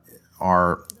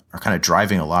are kind of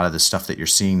driving a lot of the stuff that you're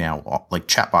seeing now, like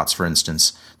chatbots, for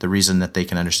instance. The reason that they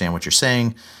can understand what you're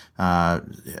saying,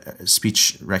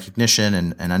 speech recognition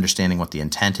and understanding what the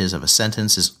intent is of a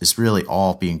sentence is really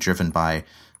all being driven by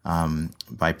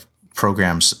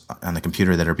programs on the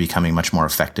computer that are becoming much more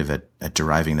effective at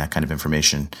deriving that kind of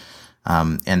information.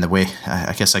 And the way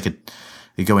I guess I could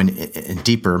go in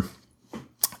deeper,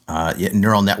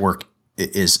 neural network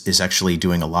is actually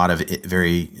doing a lot of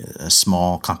very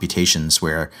small computations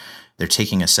where they're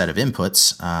taking a set of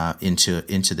inputs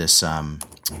into this,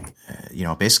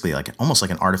 basically like almost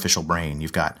like an artificial brain.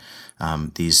 You've got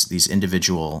these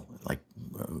individual like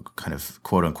kind of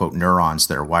quote unquote neurons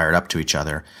that are wired up to each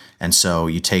other, and so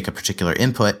you take a particular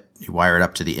input, you wire it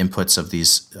up to the inputs of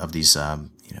these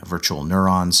virtual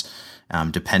neurons,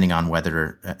 depending on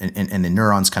whether and the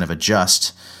neurons kind of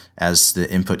adjust as the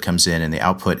input comes in, and the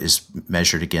output is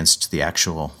measured against the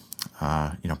actual.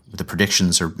 The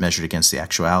predictions are measured against the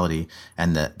actuality,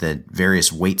 and the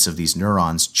various weights of these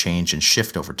neurons change and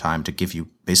shift over time to give you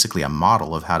basically a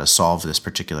model of how to solve this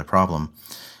particular problem.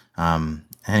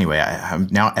 Anyway, I'm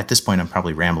now at this point, I'm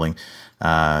probably rambling.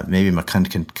 Maybe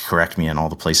Mukund can correct me on all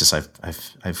the places I've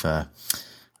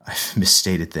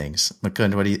misstated things.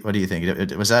 Mukund, what do you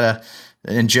think? Was that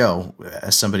and Joe,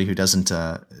 as somebody who doesn't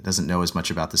know as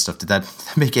much about this stuff, did that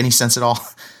make any sense at all?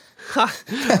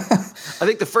 I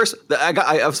think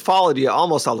I've followed you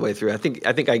almost all the way through. I think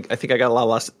I got a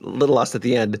little lost at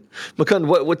the end. Mukund,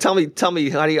 what tell me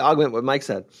how do you augment what Mike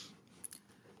said?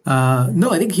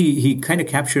 No, I think he kind of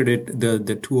captured it, the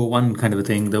 201 kind of a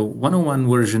thing. The 101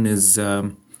 version is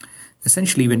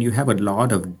essentially when you have a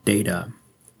lot of data,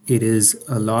 it is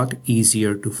a lot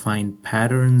easier to find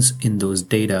patterns in those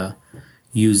data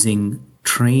using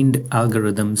trained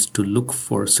algorithms to look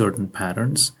for certain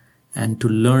patterns and to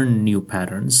learn new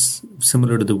patterns,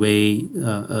 similar to the way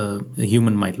a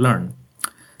human might learn.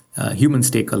 Humans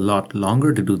take a lot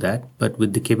longer to do that, but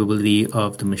with the capability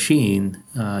of the machine,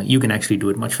 you can actually do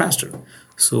it much faster.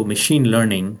 So machine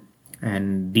learning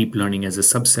and deep learning as a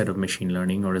subset of machine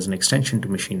learning or as an extension to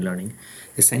machine learning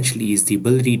essentially is the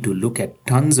ability to look at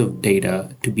tons of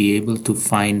data to be able to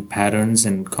find patterns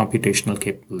and computational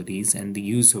capabilities and the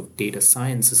use of data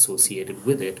science associated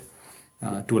with it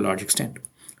to a large extent.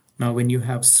 Now, when you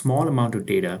have small amount of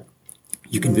data,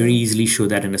 you can very easily show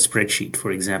that in a spreadsheet.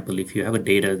 For example, if you have a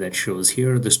data that shows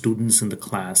here are the students in the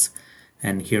class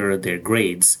and here are their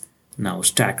grades, now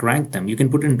stack rank them. You can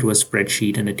put it into a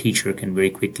spreadsheet and a teacher can very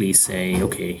quickly say,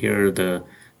 okay, here are the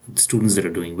students that are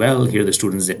doing well, here are the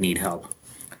students that need help.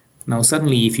 Now,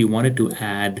 suddenly, if you wanted to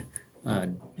add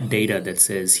data that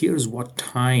says, here's what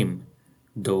time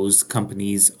those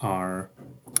companies are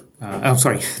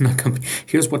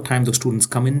here's what time those students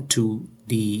come into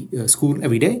the school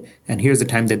every day, and here's the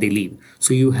time that they leave.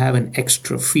 So you have an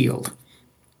extra field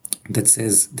that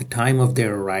says the time of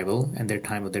their arrival and their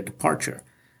time of their departure.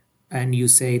 And you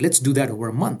say, let's do that over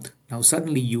a month. Now,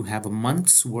 suddenly you have a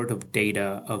month's worth of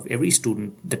data of every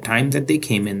student, the time that they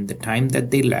came in, the time that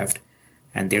they left,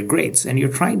 and their grades. And you're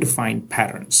trying to find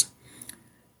patterns.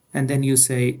 And then you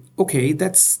say, okay,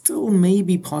 that still may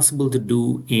be possible to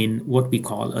do in what we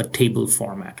call a table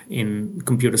format. In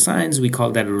computer science, we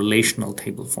call that a relational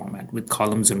table format with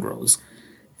columns and rows.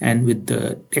 And with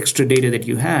the extra data that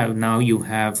you have, now you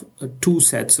have two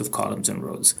sets of columns and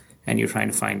rows, and you're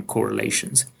trying to find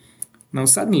correlations. Now,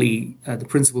 suddenly, the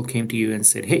principal came to you and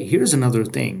said, hey, here's another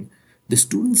thing. The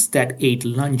students that ate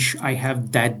lunch, I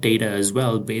have that data as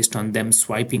well based on them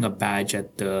swiping a badge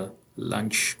at the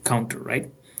lunch counter,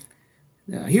 right?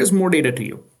 Here's more data to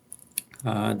you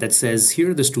that says,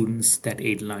 here are the students that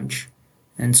ate lunch.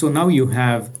 And so now you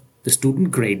have the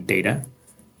student grade data,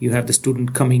 you have the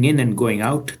student coming in and going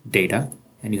out data,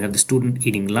 and you have the student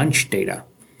eating lunch data.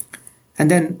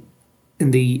 And then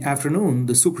in the afternoon,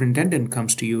 the superintendent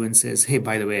comes to you and says, hey,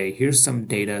 by the way, here's some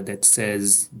data that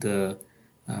says the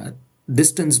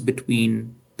distance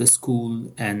between the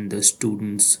school and the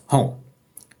student's home.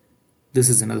 This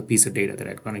is another piece of data that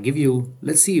I'm going to give you.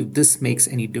 Let's see if this makes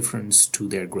any difference to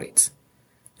their grades.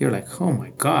 You're like, oh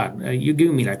my God, you're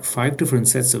giving me like 5 different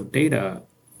sets of data.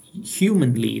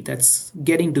 Humanly, that's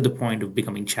getting to the point of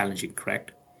becoming challenging,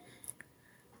 correct?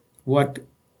 What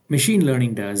machine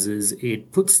learning does is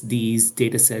it puts these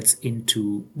data sets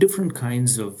into different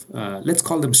kinds of, let's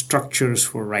call them structures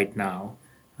for right now.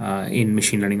 In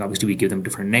machine learning, obviously, we give them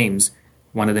different names.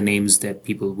 One of the names that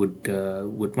people would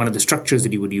one of the structures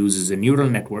that you would use is a neural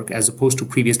network, as opposed to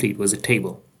previously it was a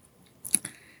table.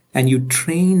 And you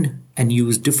train and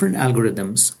use different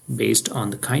algorithms based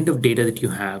on the kind of data that you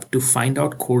have to find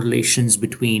out correlations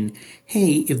between,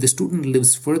 hey, if the student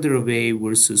lives further away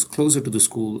versus closer to the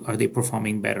school, are they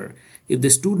performing better? If the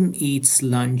student eats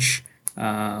lunch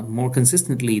more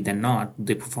consistently than not,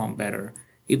 they perform better.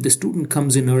 If the student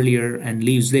comes in earlier and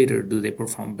leaves later, do they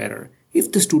perform better?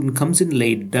 If the student comes in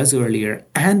late, does earlier,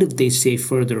 and if they stay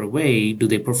further away, do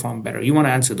they perform better? You want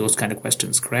to answer those kind of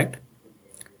questions, correct?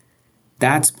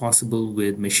 That's possible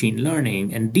with machine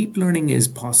learning, and deep learning is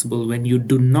possible when you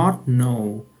do not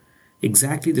know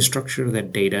exactly the structure of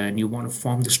that data and you want to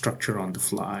form the structure on the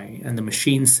fly. And the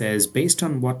machine says, based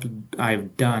on what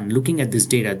I've done, looking at this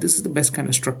data, this is the best kind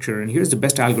of structure, and here's the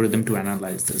best algorithm to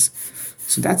analyze this.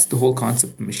 So that's the whole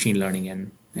concept of machine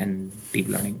learning and deep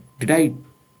learning. Did I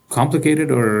complicate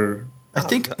it, or? I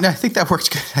think that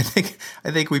worked good.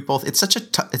 I think we both. It's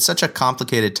such a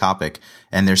complicated topic,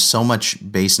 and there's so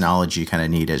much base knowledge you kind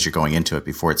of need as you're going into it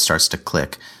before it starts to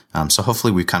click. So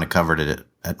hopefully we've kind of covered it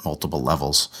at multiple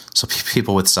levels. So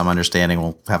people with some understanding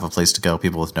will have a place to go.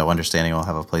 People with no understanding will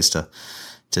have a place to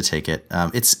take it.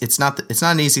 It's not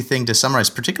an easy thing to summarize,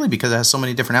 particularly because it has so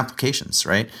many different applications,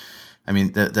 right? I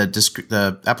mean,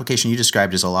 the application you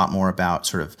described is a lot more about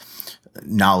sort of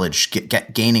knowledge,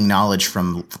 gaining knowledge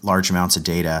from large amounts of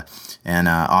data. And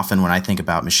often when I think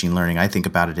about machine learning, I think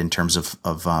about it in terms of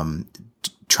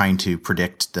trying to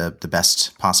predict the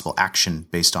best possible action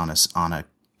based on a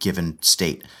given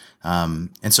state.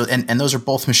 And those are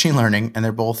both machine learning, and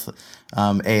they're both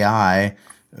AI,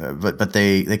 but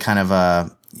they kind of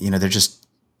they're just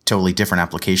totally different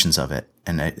applications of it,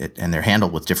 and they're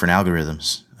handled with different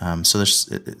algorithms. So there's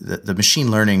the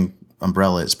machine learning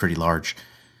umbrella is pretty large.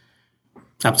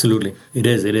 Absolutely, it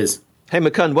is. Hey,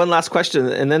 Mukund, one last question,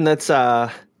 and then let's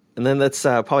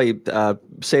probably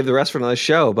save the rest for another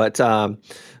show. But have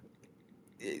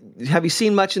you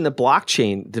seen much in the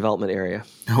blockchain development area?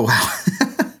 Oh wow.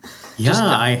 Yeah,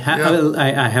 I have. Yeah. Well,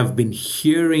 I have been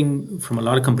hearing from a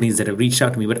lot of companies that have reached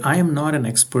out to me, but I am not an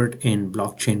expert in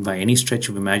blockchain by any stretch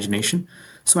of imagination.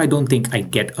 So I don't think I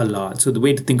get a lot. So the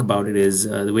way to think about it is,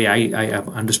 the way I have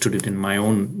understood it in my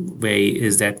own way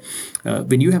is that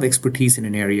when you have expertise in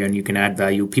an area and you can add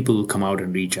value, people will come out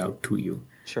and reach out to you.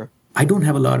 Sure. I don't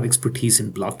have a lot of expertise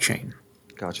in blockchain.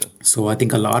 Gotcha. So I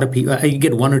think a lot of people, I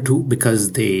get one or two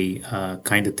because they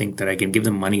kind of think that I can give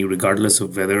them money regardless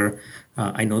of whether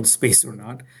I know the space or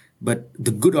not. But the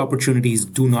good opportunities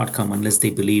do not come unless they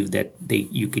believe that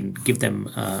you can give them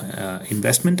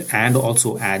investment and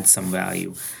also add some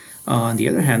value. On the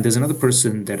other hand, there's another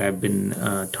person that I've been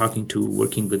talking to,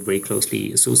 working with very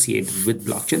closely associated with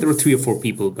blockchain. There were 3 or 4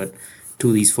 people, but 2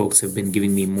 of these folks have been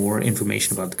giving me more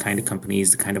information about the kind of companies,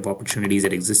 the kind of opportunities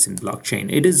that exist in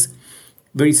blockchain. It is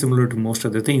very similar to most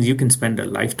other things. You can spend a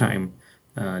lifetime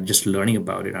just learning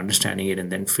about it, understanding it,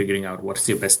 and then figuring out what's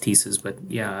your best thesis. But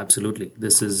yeah, absolutely.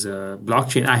 This is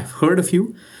blockchain. I've heard a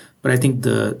few, but I think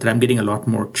that I'm getting a lot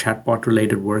more chatbot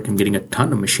related work. I'm getting a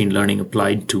ton of machine learning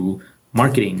applied to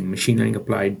marketing, machine learning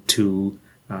applied to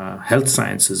health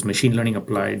sciences, machine learning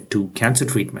applied to cancer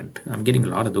treatment. I'm getting a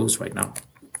lot of those right now.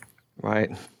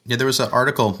 Right. Yeah, there was an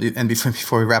article, and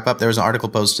before we wrap up, there was an article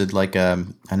posted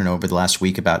over the last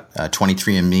week about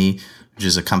 23andMe, which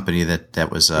is a company that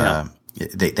was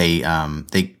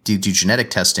they do genetic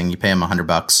testing. You pay them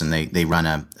 $100 and they run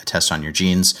a test on your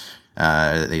genes,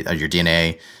 your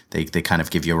DNA. They kind of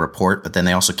give you a report, but then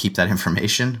they also keep that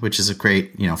information, which is a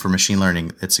great, for machine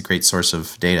learning, it's a great source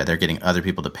of data. They're getting other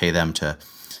people to pay them to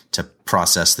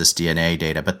process this DNA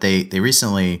data, but they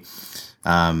recently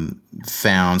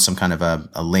found some kind of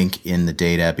a link in the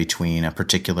data between a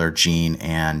particular gene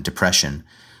and depression,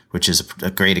 which is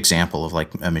a great example of like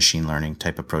a machine learning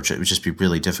type approach. It would just be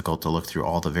really difficult to look through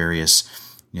all the various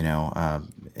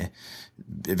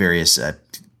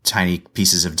tiny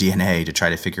pieces of DNA to try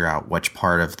to figure out which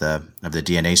part of the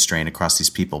DNA strain across these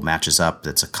people matches up.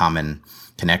 That's a common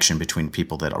connection between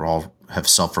people that are all have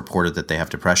self-reported that they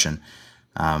have depression.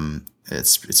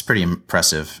 It's pretty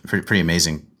impressive, pretty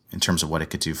amazing in terms of what it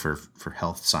could do for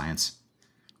health science.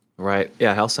 Right.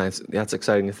 Yeah, health science. That's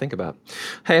exciting to think about.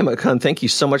 Hey, Mukund, thank you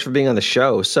so much for being on the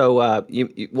show. So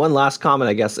you one last comment,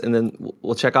 I guess, and then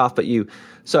we'll check off. But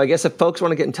so I guess if folks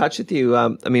want to get in touch with you,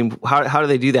 how do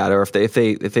they do that? Or if they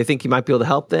think you might be able to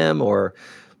help them, or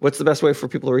what's the best way for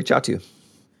people to reach out to you?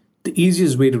 The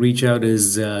easiest way to reach out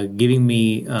is giving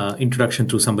me introduction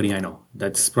through somebody I know.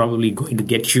 That's probably going to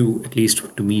get you, at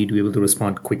least to me, to be able to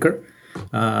respond quicker.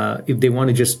 If they want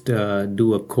to just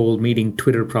do a cold meeting,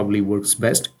 Twitter probably works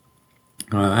best.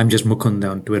 I'm just Mukund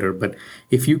on Twitter, but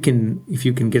if you can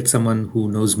get someone who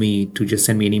knows me to just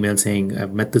send me an email saying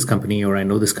I've met this company or I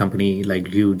know this company,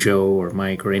 like you, Joe, or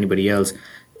Mike, or anybody else,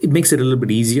 it makes it a little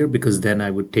bit easier because then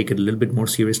I would take it a little bit more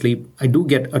seriously. I do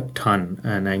get a ton,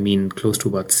 and I mean close to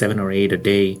about 7 or 8 a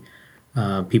day,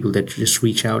 people that just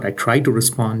reach out. I try to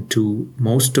respond to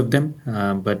most of them,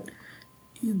 but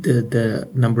the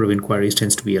number of inquiries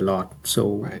tends to be a lot.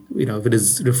 So, right. If it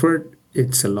is referred,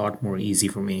 it's a lot more easy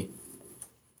for me.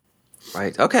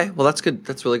 Right. Okay. Well, that's good.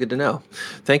 That's really good to know.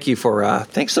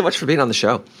 Thanks so much for being on the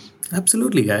show.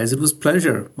 Absolutely, guys. It was a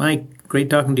pleasure. Mike, great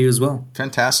talking to you as well.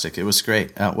 Fantastic. It was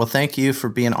great. Well, thank you for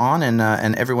being on,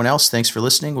 and everyone else, thanks for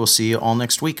listening. We'll see you all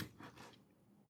next week.